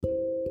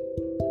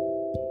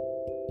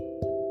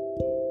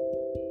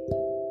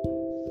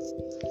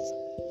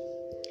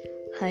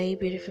Hi,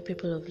 beautiful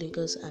people of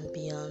Lagos and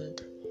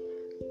beyond.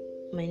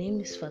 My name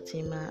is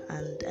Fatima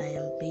and I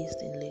am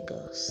based in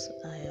Lagos.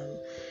 I am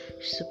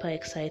super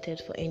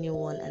excited for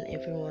anyone and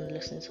everyone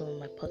listening to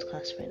my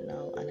podcast right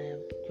now, and I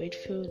am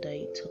grateful that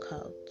you took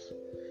out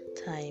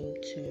time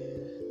to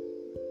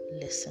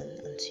listen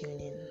and tune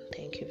in.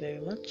 Thank you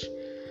very much.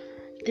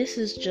 This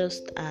is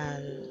just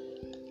an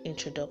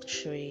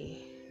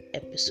introductory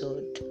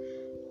episode.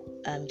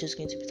 I'm just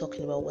going to be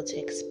talking about what to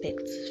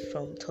expect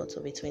from Thoughts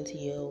of a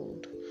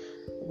 20-year-old,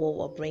 what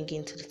we're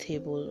bringing to the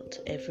table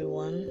to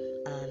everyone,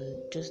 and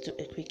just do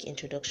a quick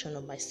introduction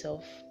of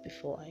myself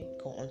before I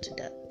go on to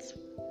that.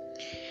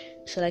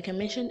 So like I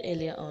mentioned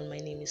earlier on, my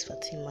name is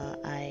Fatima.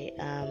 I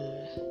am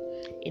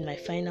in my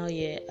final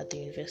year at the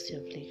University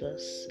of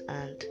Lagos,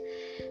 and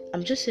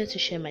I'm just here to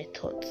share my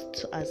thoughts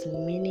to as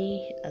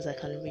many as I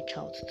can reach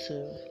out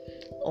to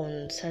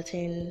on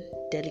certain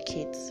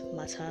delicate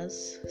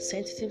matters,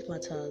 sensitive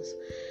matters,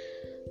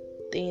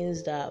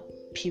 things that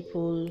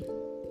people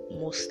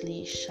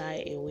mostly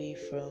shy away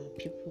from,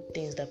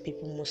 things that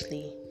people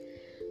mostly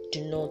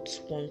do not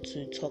want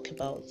to talk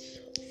about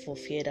for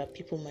fear that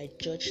people might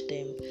judge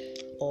them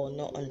or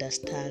not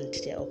understand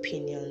their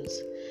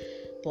opinions.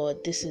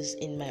 But this is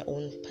in my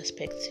own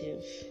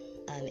perspective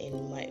and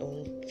in my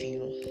own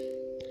view.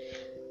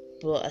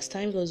 But as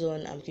time goes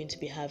on, I'm going to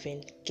be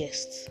having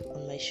guests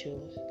on my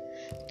show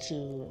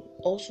to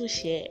also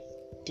share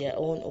their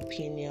own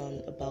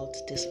opinion about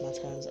these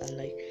matters and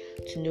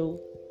to know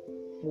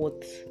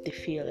what they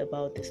feel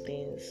about these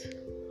things.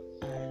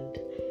 And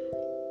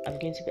I'm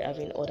going to be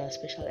having other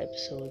special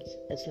episodes.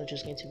 It's not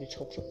just going to be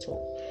talk.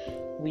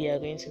 We are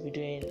going to be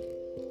doing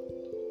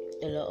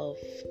a lot of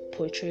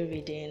poetry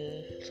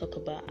reading, talk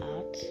about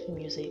art,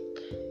 music,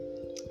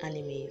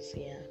 animes,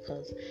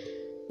 because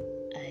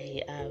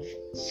I have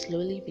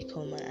slowly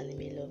become an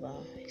anime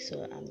lover,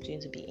 so I'm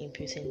going to be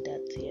inputting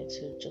that here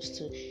too, just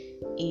to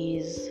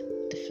ease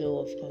the flow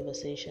of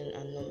conversation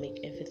and not make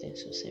everything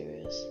so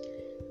serious.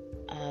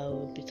 I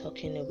will be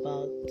talking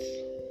about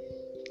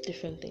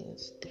different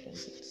things.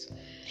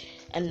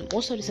 And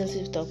most of the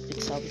sensitive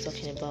topics I'll be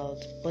talking about: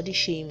 body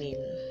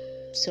shaming,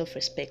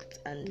 self-respect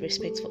and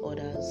respect for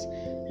others,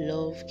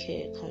 love,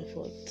 care,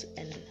 comfort,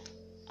 and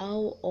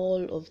how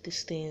all of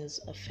these things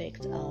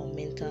affect our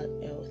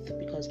mental health.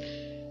 Because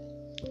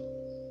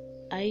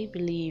I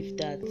believe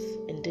that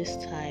in this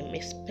time,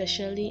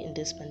 especially in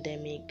this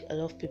pandemic, a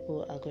lot of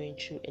people are going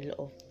through a lot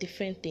of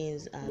different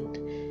things, and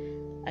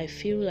I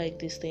feel like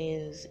these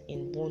things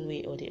in one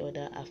way or the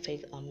other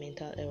affect our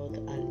mental health,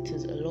 and it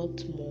is a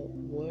lot more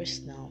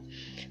worse now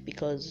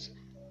because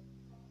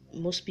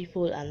most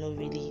people are not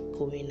really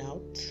going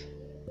out.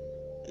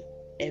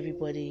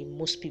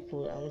 Most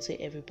people, I won't say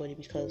everybody,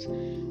 because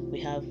we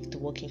have the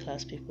working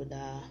class people that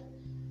are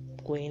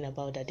going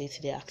about their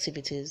day-to-day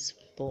activities,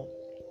 but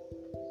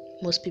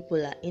most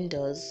people are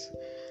indoors,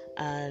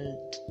 and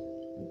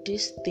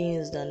these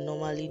things that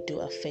normally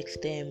do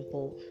affect them,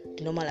 but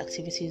the normal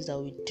activities that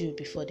we do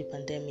before the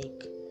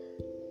pandemic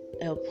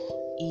help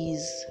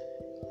ease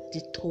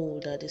the toll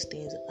that these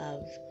things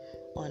have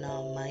on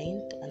our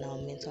mind and our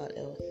mental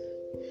health.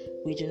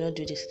 We do not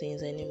do these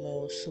things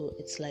anymore, so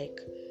it's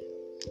like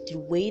the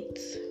weight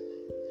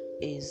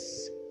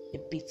is a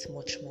bit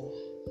much more.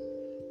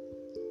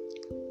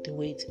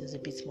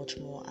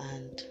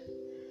 And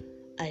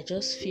I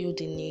just feel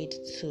the need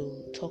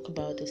to talk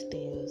about these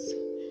things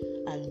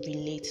and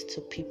relate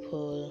to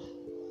people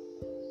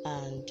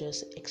and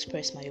just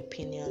express my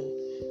opinion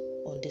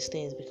on these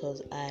things,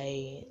 because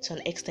to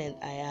an extent,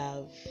 I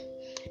have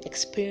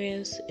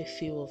experienced a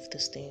few of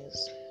these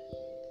things,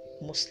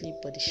 mostly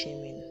body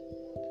shaming.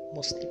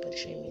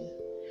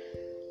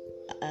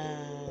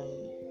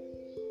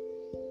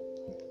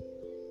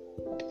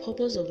 The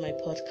purpose of my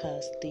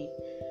podcast,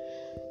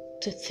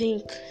 to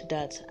think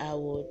that I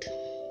would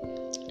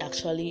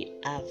actually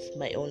have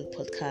my own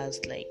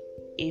podcast, like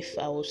if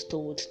I was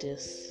told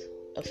this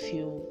a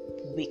few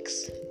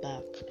weeks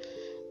back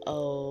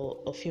or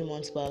a few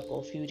months back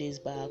or a few days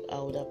back, I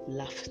would have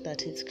laughed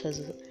at it,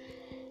 because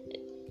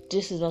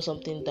this is not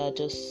something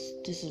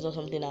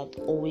I've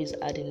always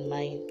had in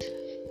mind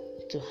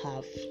to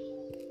have.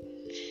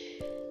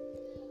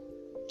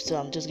 So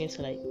I'm just going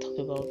to talk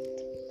about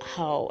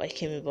how I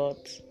came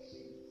about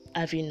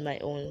having my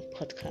own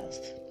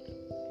podcast.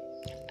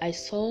 I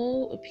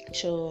saw a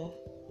picture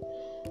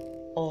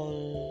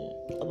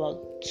on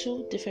about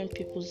 2 different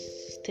people's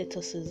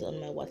statuses on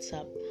my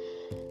WhatsApp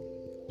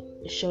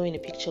showing a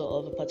picture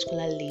of a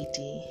particular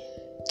lady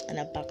and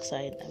her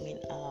backside,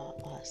 her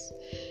ass,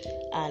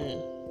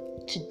 and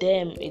to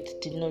them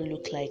it did not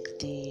look like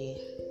the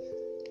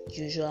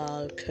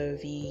usual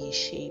curvy,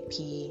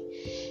 shapy,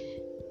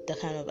 the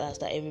kind of ass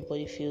that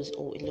everybody feels,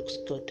 it looks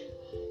good.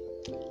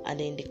 And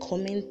then the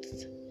comment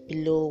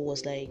below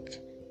was like,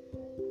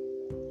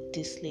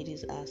 this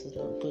lady's ass is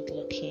not good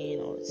looking,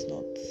 or it's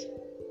not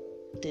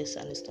this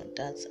and it's not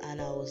that.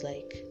 And I was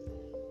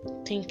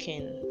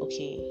thinking,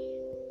 okay,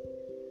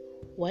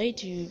 why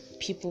do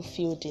people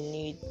feel the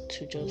need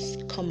to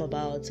just come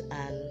about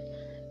and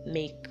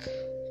make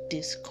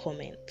these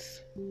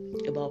comments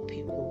about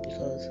people?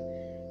 Because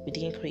we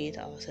didn't create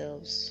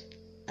ourselves,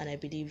 and I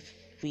believe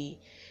we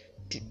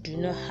do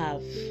not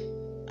have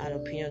an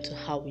opinion to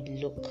how we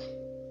look.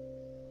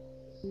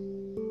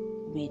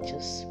 We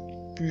just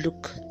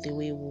look the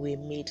way we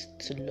were made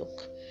to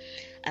look.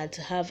 And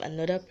to have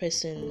another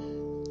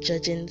person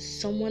judging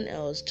someone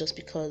else just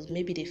because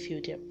maybe they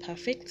feel they're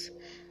perfect,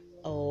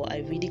 or I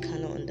really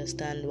cannot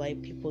understand why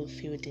people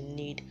feel the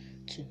need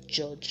to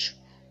judge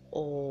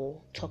or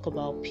talk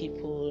about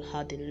people,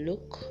 how they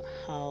look,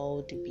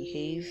 how they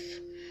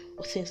behave,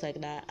 or things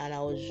like that. And I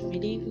was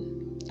really,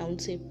 I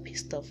wouldn't say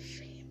pissed off,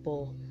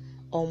 but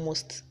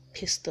almost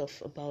pissed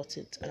off about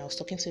it. And I was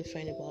talking to a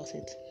friend about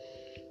it,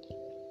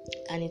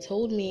 and he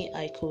told me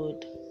I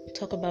could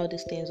talk about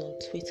these things on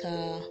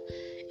Twitter,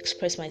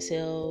 express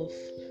myself,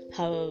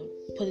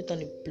 put it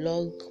on a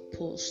blog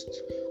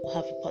post, or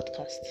have a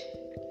podcast.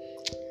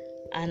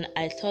 And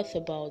I thought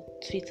about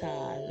Twitter,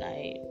 and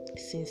I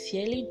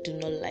sincerely do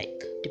not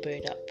like the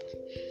bird app.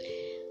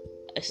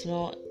 It's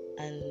not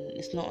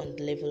on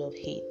the level of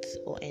hate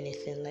or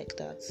anything like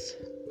that.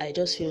 I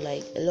just feel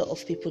like a lot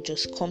of people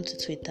just come to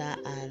Twitter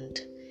and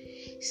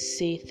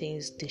say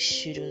things they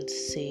shouldn't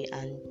say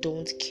and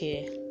don't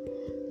care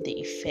the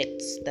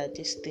effects that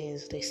these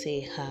things they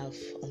say have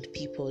on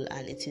people,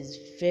 and it is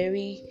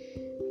very,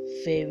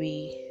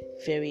 very,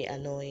 very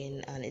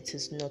annoying, and it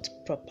is not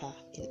proper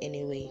in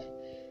any way,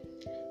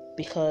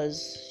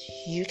 because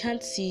you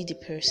can't see the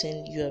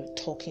person you are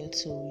talking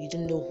to. You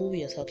don't know who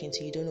you're talking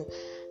to. You don't know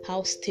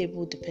how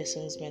stable the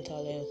person's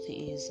mental health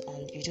is,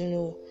 and you don't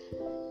know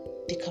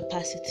the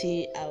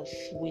capacity of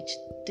which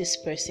this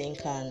person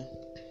can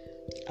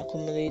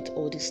accumulate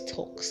all these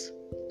talks.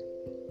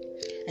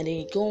 And then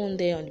you go on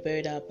there on the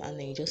bird app, and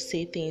then you just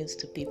say things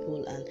to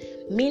people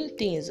and mean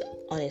things,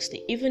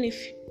 honestly. Even if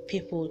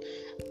people,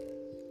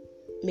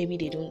 maybe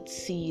they don't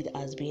see it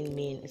as being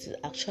mean, it is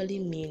actually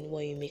mean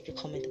when you make a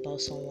comment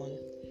about someone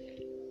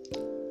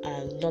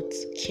and not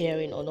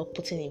caring or not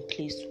putting in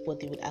place what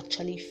they would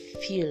actually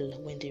feel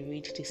when they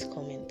read these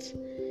comments.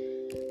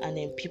 And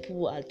then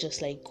people are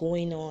just like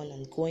going on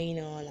and going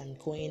on and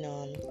going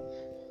on,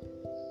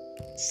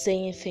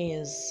 saying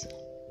things,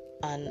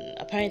 and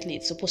apparently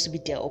it's supposed to be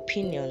their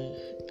opinion,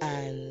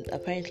 and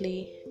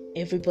apparently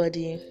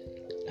everybody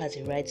has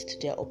a right to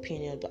their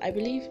opinion. But I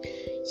believe,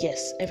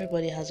 yes,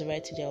 everybody has a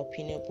right to their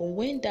opinion, but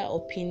when that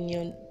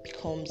opinion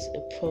becomes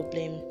a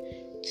problem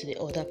to the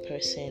other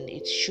person,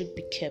 it should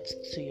be kept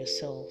to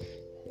yourself.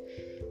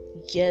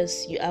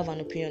 Yes, you have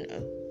an opinion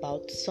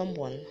about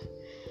someone,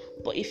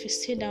 but if you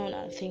sit down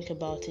and think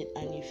about it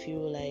and you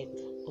feel like,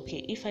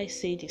 okay, if I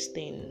say this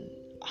thing,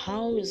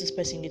 how is this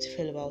person going to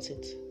feel about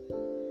it?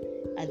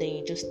 And then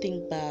you just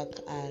think back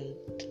and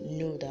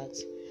know that,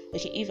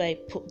 okay, if I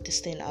put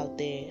this thing out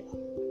there,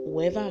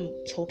 whoever I'm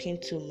talking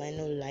to might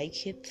not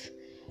like it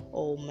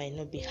or might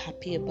not be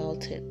happy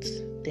about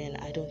it, then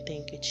I don't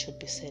think it should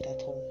be said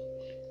at all.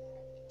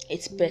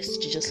 It's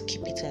best to just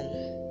keep it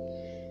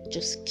in.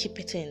 Just keep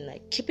it in.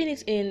 Like, keeping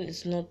it in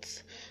is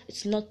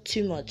it's not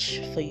too much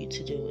for you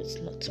to do. It's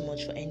not too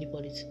much for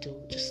anybody to do.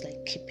 Just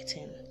like keep it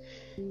in.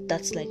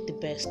 That's like the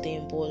best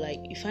thing. But like,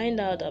 you find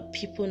out that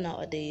people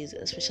nowadays,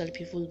 especially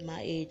people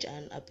my age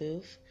and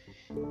above,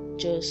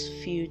 just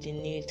feel the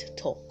need to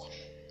talk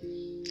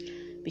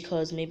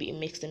because maybe it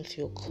makes them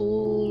feel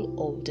cool,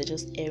 or they're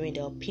just airing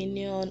their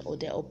opinion, or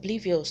they're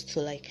oblivious to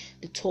like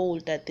the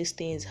toll that these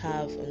things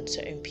have on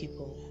certain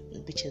people,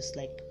 which is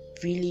like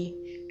really,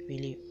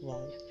 really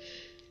wrong.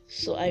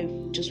 So I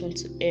just want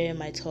to air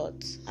my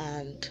thoughts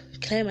and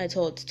clear my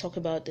thoughts, talk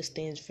about these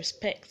things.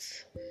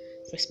 Respect,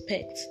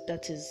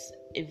 that is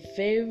a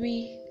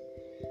very,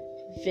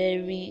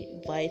 very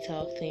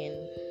vital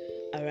thing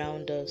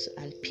around us,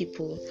 and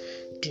people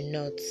do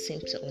not seem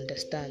to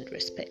understand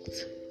respect.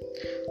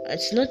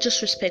 It's not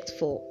just respect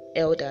for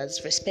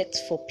elders, respect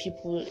for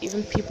people,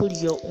 even people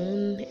your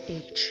own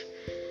age.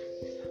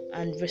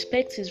 And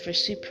respect is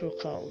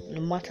reciprocal,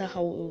 no matter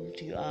how old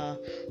you are,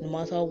 no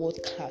matter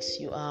what class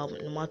you are,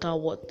 no matter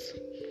what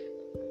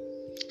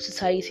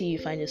society you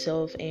find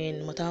yourself in,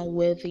 no matter how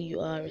wealthy you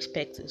are,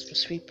 respect is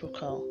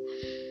reciprocal.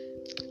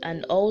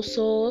 And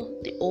also,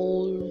 the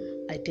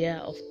whole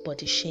idea of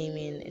body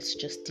shaming is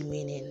just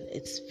demeaning.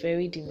 It's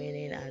very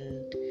demeaning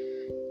and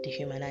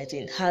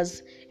dehumanizing. It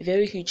has a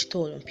very huge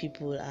toll on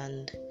people,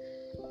 and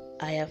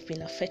I have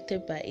been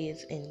affected by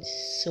it in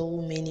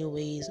so many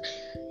ways.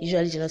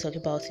 Usually do not talk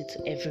about it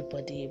to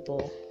everybody,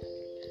 but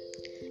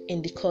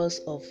in the course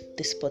of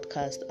this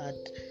podcast,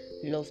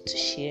 I'd love to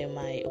share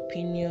my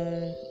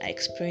opinion, my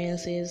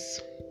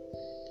experiences,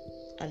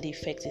 and the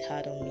effect it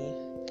had on me.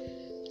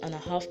 And I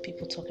have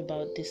people talk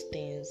about these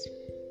things,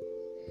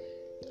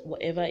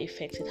 whatever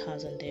effect it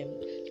has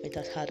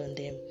had on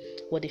them,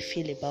 what they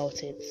feel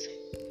about it.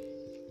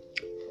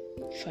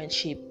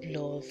 Friendship,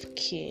 love,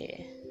 care,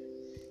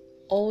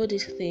 all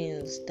these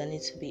things that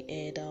need to be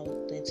aired out,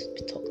 that need to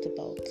be talked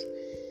about.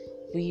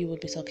 We will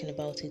be talking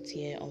about it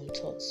here on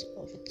Thoughts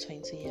of a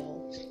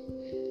 20-Year-Old.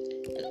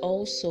 And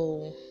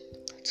also,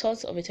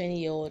 Thoughts of a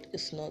 20-year-old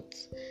is not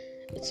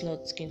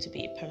going to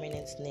be a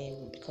permanent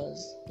name,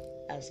 because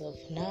as of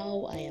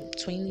now I am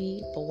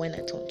 20, but when I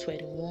turn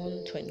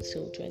 21,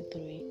 22,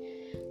 23,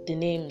 the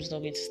name is not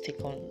going to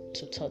stick on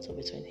to Thoughts of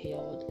a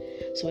 20-year-old.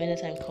 So when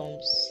the time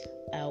comes,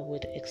 I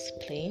would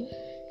explain,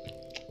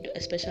 do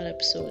a special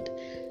episode,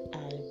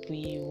 and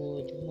we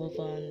would move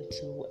on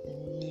to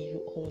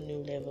a whole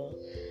new level.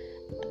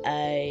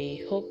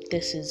 I hope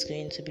this is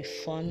going to be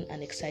fun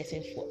and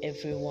exciting for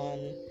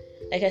everyone.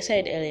 Like I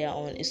said earlier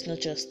on, it's not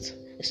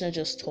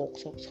just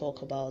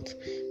talk about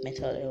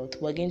mental health.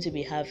 We're going to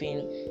be having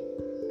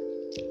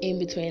in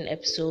between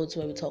episodes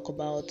where we talk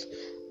about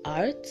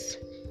art,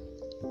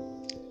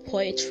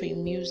 poetry,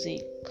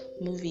 music,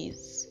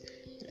 movies,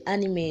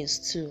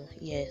 animes too.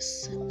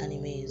 Yes,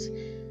 animes.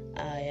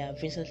 I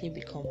have recently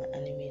become an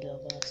anime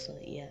lover, so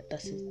yeah,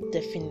 that is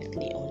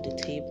definitely on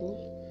the table.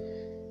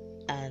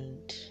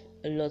 And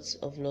lots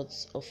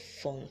of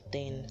fun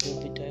things.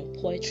 We'll be doing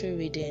poetry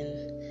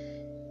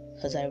reading,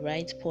 because I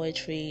write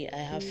poetry. I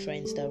have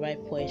friends that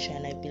write poetry,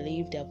 and I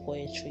believe their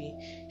poetry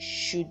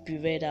should be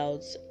read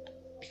out,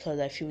 because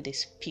I feel they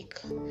speak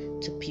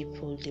to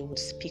people. They would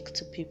speak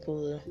to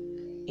people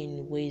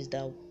in ways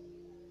that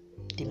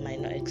they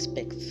might not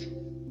expect.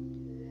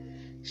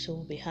 So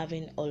we'll be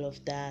having all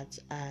of that,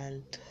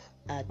 and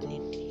I'd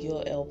need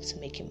your help to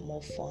make it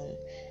more fun.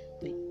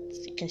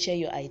 You can share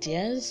your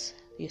ideas,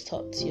 your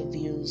thoughts, your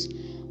views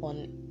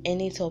on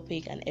any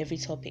topic and every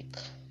topic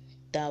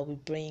that we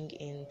bring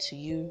into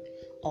you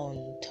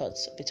on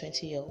Thoughts of a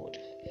 20-year-old.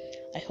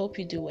 I hope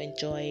you do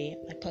enjoy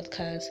my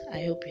podcast.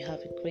 I hope you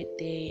have a great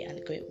day and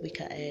a great week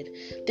ahead.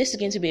 This is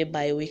going to be a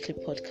bi-weekly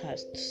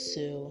podcast,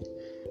 so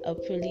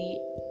hopefully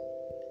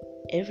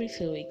every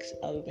 2 weeks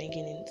I'll be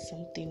bringing in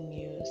something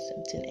new,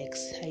 something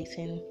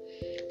exciting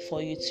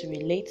for you to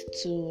relate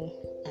to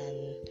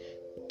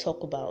and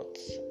talk about.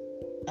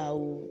 I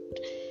would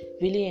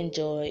really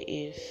enjoy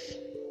if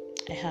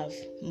I have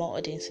more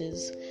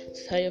audiences.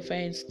 So tell your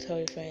friends, tell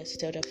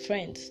their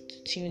friends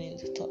to tune in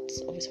to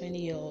Thoughts of a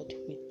 20-year-old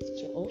with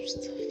your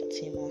host,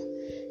 Fatima.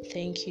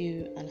 Thank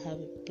you, and have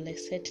a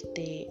blessed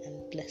day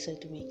and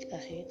blessed week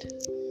ahead.